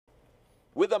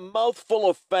With a mouthful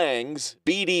of fangs,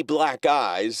 beady black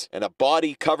eyes, and a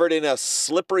body covered in a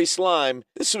slippery slime,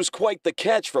 this was quite the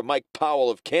catch for Mike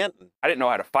Powell of Canton. I didn't know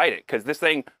how to fight it because this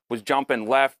thing was jumping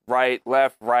left, right,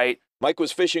 left, right. Mike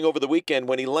was fishing over the weekend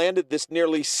when he landed this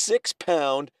nearly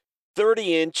 6-pound,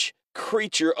 30-inch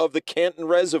creature of the Canton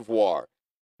Reservoir.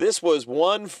 This was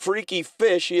one freaky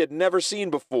fish he had never seen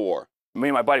before. Me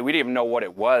and my buddy, we didn't even know what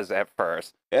it was at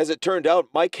first. As it turned out,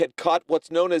 Mike had caught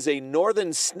what's known as a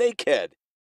northern snakehead.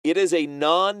 It is a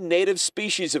non-native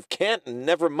species of Canton,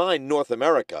 never mind North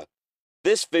America.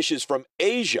 This fish is from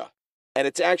Asia, and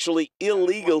it's actually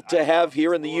illegal to have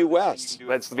here in the U.S.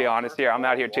 Let's be honest here. I'm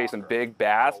out here chasing big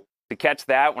bass. To catch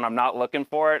that when I'm not looking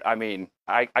for it, I mean,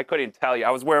 I couldn't tell you. I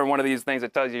was wearing one of these things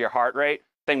that tells you your heart rate.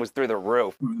 Thing was through the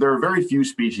roof. There are very few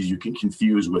species you can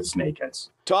confuse with snakeheads.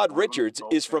 Todd Richards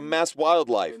is from Mass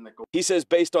Wildlife. He says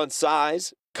based on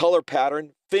size, color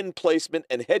pattern, fin placement,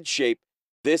 and head shape,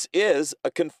 this is a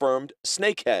confirmed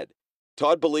snakehead.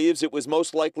 Todd believes it was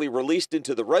most likely released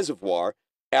into the reservoir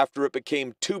after it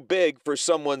became too big for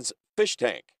someone's fish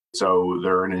tank. So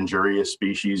they're an injurious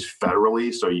species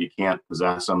federally, so you can't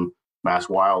possess them. Mass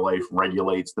Wildlife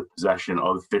regulates the possession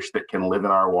of fish that can live in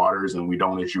our waters, and we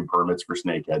don't issue permits for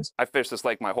snakeheads. I fished this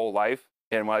lake my whole life,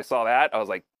 and when I saw that, I was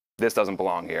like, this doesn't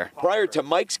belong here. Prior to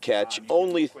Mike's catch,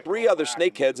 only 3 other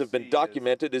snakeheads have been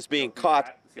documented as being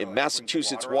caught in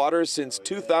Massachusetts waters since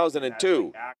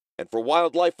 2002. And for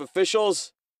wildlife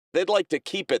officials, they'd like to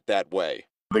keep it that way.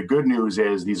 The good news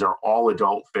is these are all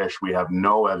adult fish. We have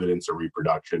no evidence of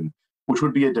reproduction, which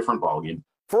would be a different ballgame.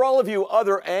 For all of you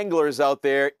other anglers out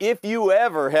there, if you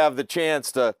ever have the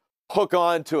chance to hook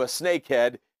on to a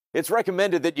snakehead, it's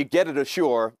recommended that you get it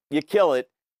ashore, you kill it,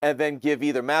 and then give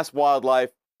either Mass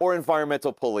Wildlife or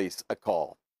environmental police a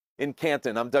call. In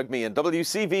Canton, I'm Doug Meehan,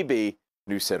 WCVB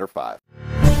News Center 5.